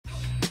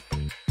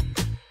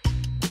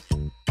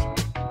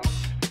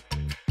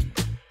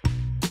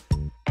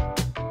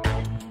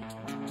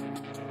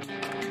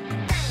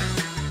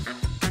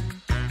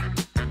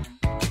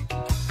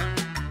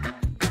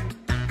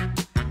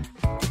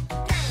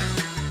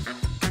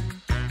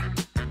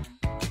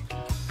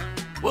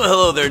Well,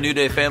 hello there, New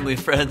Day family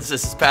friends.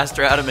 This is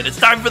Pastor Adam, and it's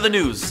time for the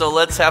news. So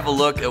let's have a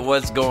look at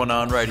what's going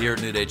on right here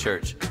at New Day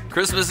Church.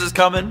 Christmas is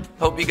coming.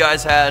 Hope you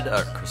guys had,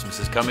 Christmas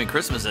is coming.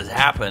 Christmas has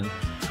happened.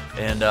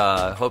 And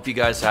hope you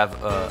guys have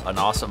an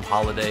awesome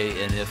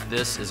holiday. And if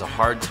this is a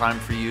hard time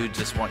for you,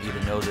 just want you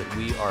to know that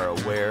we are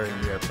aware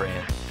and we are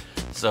praying.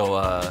 So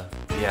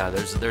yeah,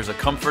 there's a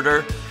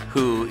comforter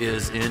who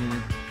is in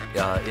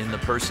the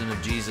person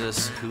of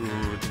Jesus, who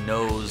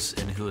knows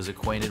and who is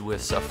acquainted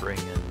with suffering,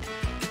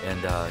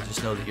 and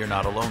just know that you're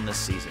not alone this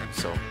season.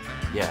 So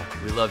yeah,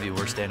 we love you.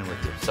 We're standing with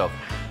you. So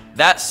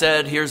that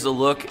said, here's a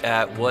look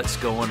at what's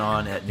going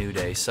on at New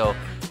Day. So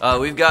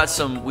we got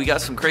some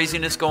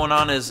craziness going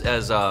on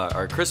as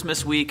our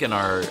Christmas week and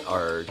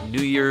our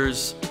New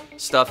Year's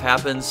stuff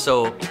happens.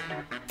 So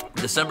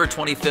December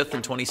 25th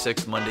and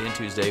 26th, Monday and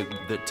Tuesday,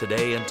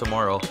 today and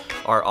tomorrow,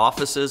 our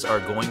offices are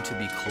going to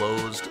be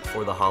closed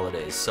for the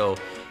holidays. So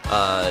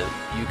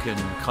you can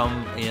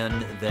come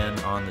in then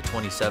on the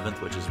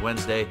 27th, which is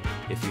Wednesday,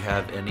 if you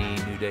have any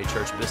New Day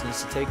Church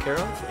business to take care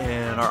of,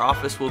 and our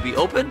office will be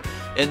open.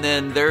 And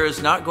then there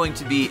is not going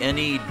to be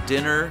any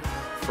dinner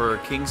for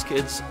King's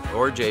Kids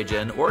or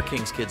JGen, or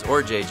King's Kids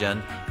or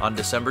JGen, on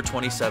December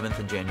 27th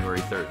and January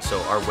 3rd. So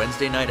our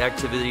Wednesday night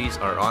activities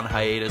are on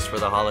hiatus for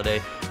the holiday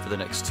for the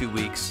next 2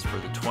 weeks, for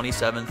the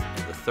 27th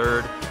and the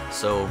 3rd.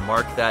 So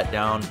mark that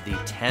down. The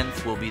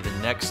 10th will be the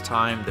next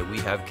time that we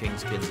have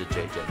King's Kids at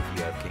JGen. If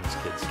you have King's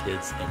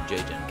Kids and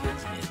JGen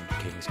kids in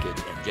King's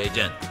Kids and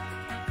JGen.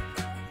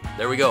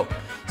 There we go.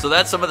 So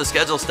that's some of the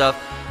schedule stuff.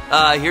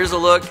 Here's a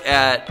look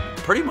at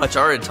pretty much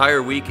our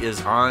entire week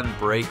is on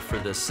break for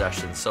this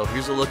session. So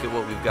here's a look at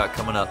what we've got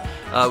coming up.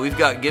 We've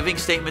got giving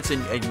statements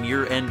and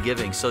year-end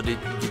giving. So did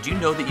you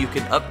know that you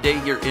can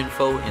update your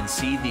info and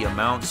see the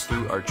amounts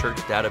through our church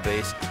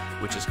database,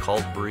 which is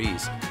called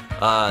Breeze?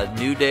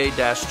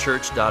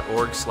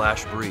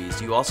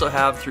 newday-church.org/breeze. You also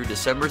have through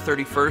December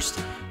 31st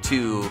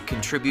to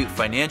contribute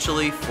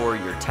financially for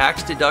your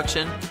tax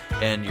deduction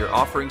and your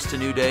offerings to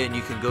New Day, and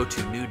you can go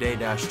to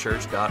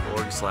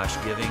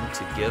newday-church.org/giving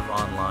to give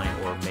online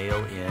or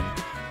mail in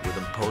with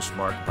a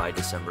postmark by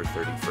December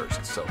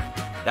 31st. So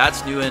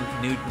that's New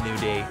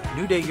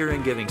Day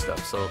year-end giving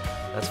stuff. So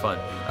that's fun.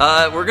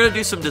 We're going to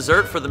do some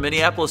dessert for the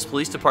Minneapolis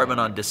Police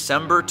Department on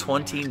December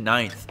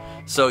 29th.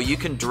 So you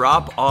can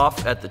drop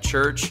off at the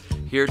church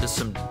here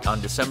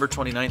on December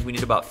 29th. We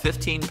need about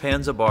 15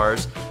 pans of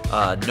bars.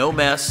 No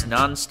mess,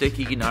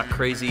 non-sticky, not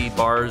crazy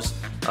bars.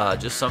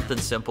 Just something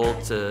simple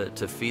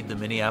to feed the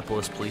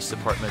Minneapolis Police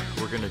Department.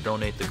 We're going to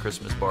donate the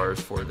Christmas bars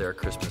for their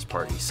Christmas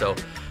party. So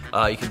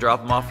you can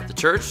drop them off at the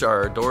church.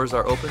 Our doors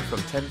are open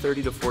from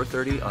 10:30 to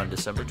 4:30 on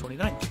December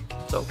 29th.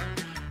 So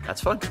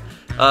that's fun.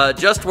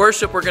 Just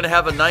Worship, we're going to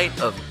have a night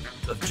of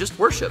just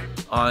worship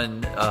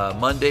on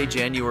Monday,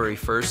 January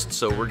 1st.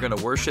 So we're going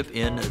to worship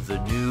in the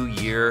new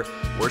year,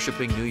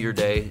 worshiping New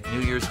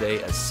Year's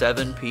Day at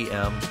 7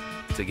 p.m.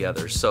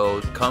 together.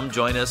 So come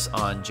join us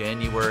on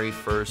January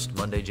 1st,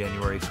 Monday,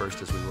 January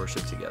 1st, as we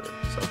worship together.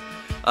 So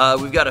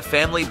we've got a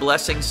Family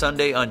Blessing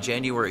Sunday on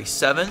January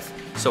 7th.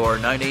 So our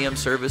 9 a.m.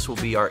 service will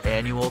be our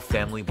annual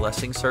Family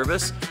Blessing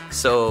service.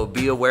 So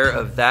be aware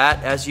of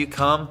that as you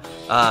come.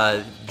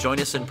 Join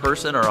us in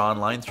person or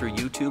online through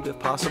YouTube if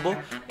possible.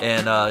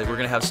 And we're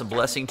going to have some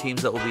blessing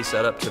teams that will be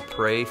set up to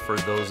pray for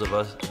those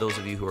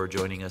of you who are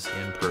joining us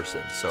in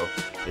person. So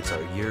it's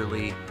our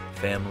yearly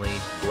family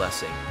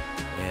blessing.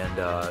 And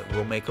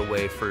we'll make a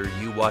way for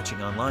you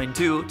watching online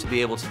too to be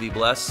able to be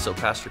blessed. So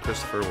Pastor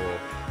Christopher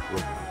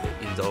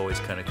he's always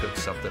kind of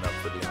cooks something up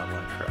for the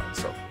online crowd.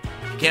 So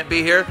if you can't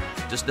be here,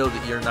 just know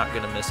that you're not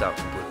going to miss out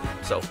completely.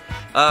 So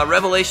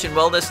Revelation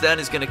Wellness then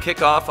is going to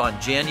kick off on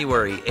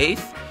January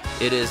 8th.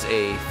 It is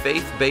a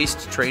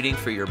faith-based training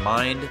for your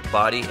mind,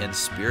 body, and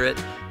spirit.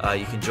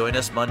 You can join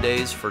us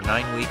Mondays for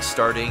 9 weeks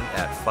starting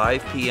at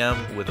 5 p.m.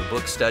 with a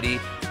book study.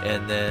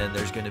 And then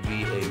there's going to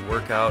be a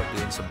workout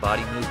doing some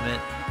body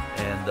movement.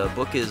 And the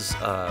book is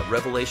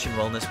Revelation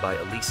Wellness by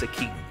Elisa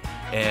Keaton.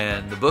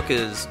 And the book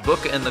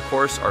and the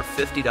course are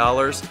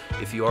 $50.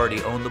 If you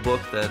already own the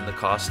book, then the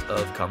cost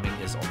of coming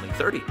is only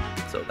 $30.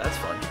 So that's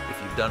fun. If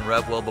you've done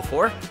Rev Well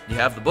before, you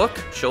have the book,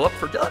 show up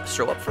for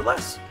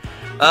less.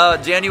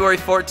 January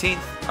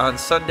 14th on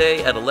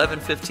Sunday at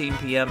 11:15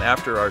 p.m.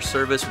 after our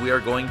service, we are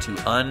going to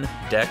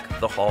undeck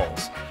the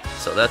halls.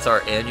 So that's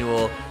our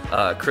annual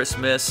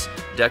Christmas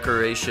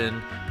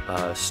decoration,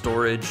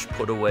 storage,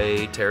 put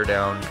away, tear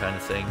down kind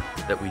of thing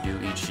that we do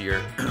each year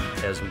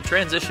as we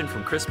transition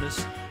from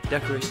Christmas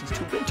decorations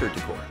to winter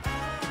decor.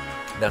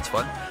 That's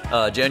fun.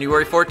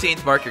 January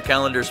 14th, mark your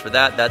calendars for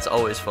that. That's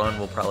always fun.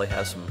 We'll probably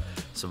have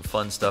some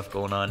fun stuff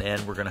going on,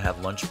 and we're going to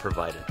have lunch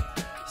provided.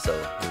 So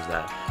there's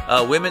that.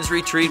 Women's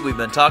Retreat, we've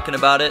been talking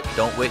about it.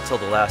 Don't wait till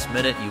the last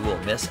minute. You will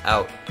miss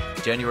out.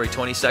 January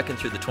 22nd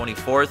through the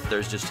 24th,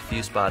 there's just a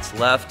few spots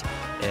left,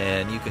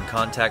 and you can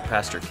contact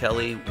Pastor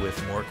Kelly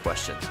with more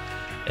questions.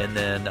 And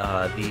then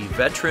the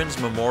Veterans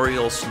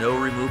Memorial Snow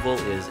Removal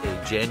is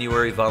a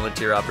January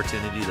volunteer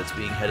opportunity that's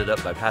being headed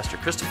up by Pastor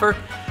Christopher.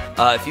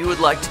 If you would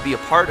like to be a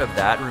part of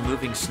that,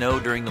 removing snow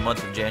during the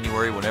month of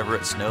January whenever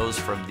it snows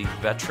from the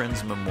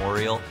Veterans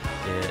Memorial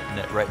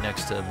right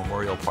next to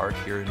Memorial Park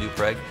here in New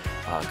Prague,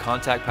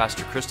 contact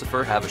Pastor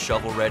Christopher, have a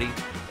shovel ready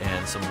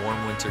and some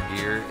warm winter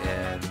gear,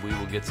 and we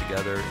will get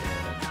together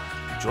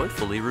and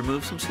joyfully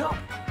remove some snow.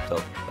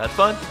 So that's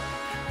fun.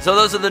 So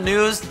those are the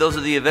news, those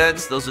are the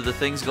events, those are the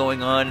things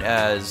going on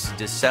as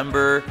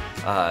December,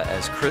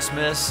 as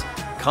Christmas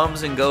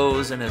comes and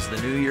goes, and as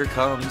the new year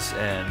comes,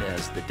 and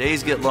as the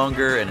days get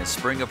longer, and as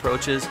spring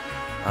approaches.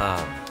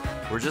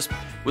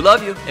 We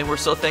love you, and we're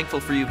so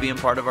thankful for you being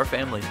part of our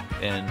family,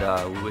 and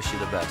we wish you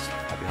the best.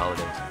 Happy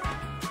holidays.